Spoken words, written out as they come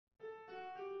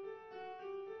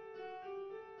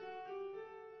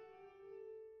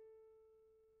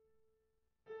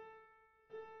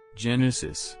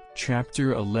Genesis,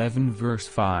 chapter 11 verse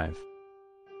 5.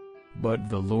 But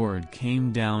the Lord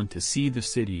came down to see the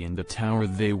city and the tower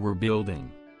they were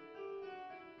building.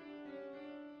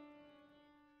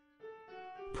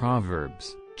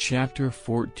 Proverbs, chapter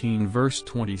 14 verse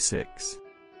 26.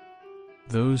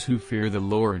 Those who fear the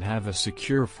Lord have a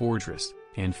secure fortress,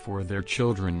 and for their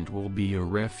children it will be a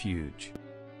refuge.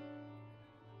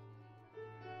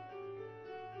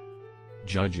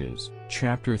 Judges,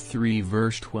 chapter 3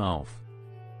 verse 12.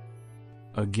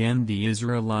 Again the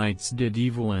Israelites did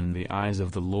evil in the eyes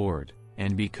of the Lord,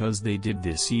 and because they did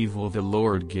this evil the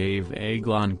Lord gave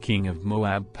Eglon king of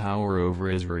Moab power over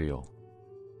Israel.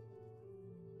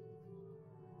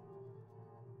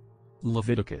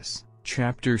 Leviticus,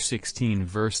 chapter 16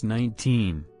 verse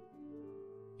 19.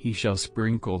 He shall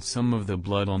sprinkle some of the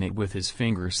blood on it with his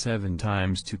finger 7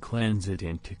 times to cleanse it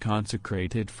and to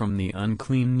consecrate it from the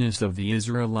uncleanness of the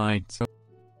Israelites.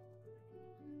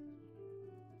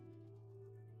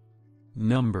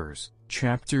 Numbers,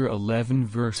 chapter 11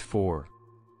 verse 4.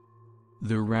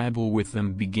 The rabble with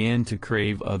them began to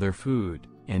crave other food,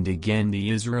 and again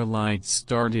the Israelites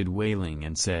started wailing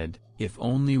and said, "If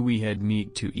only we had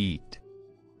meat to eat."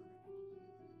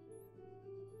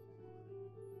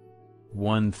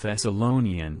 1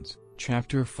 Thessalonians,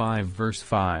 chapter 5 verse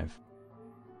 5.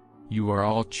 You are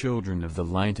all children of the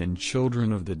light and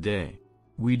children of the day.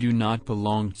 We do not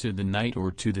belong to the night or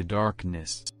to the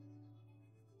darkness.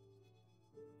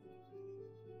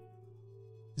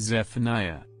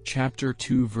 Zephaniah, chapter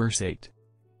 2 verse 8.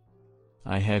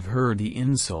 I have heard the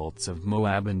insults of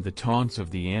Moab and the taunts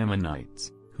of the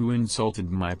Ammonites, who insulted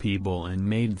my people and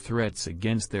made threats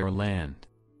against their land.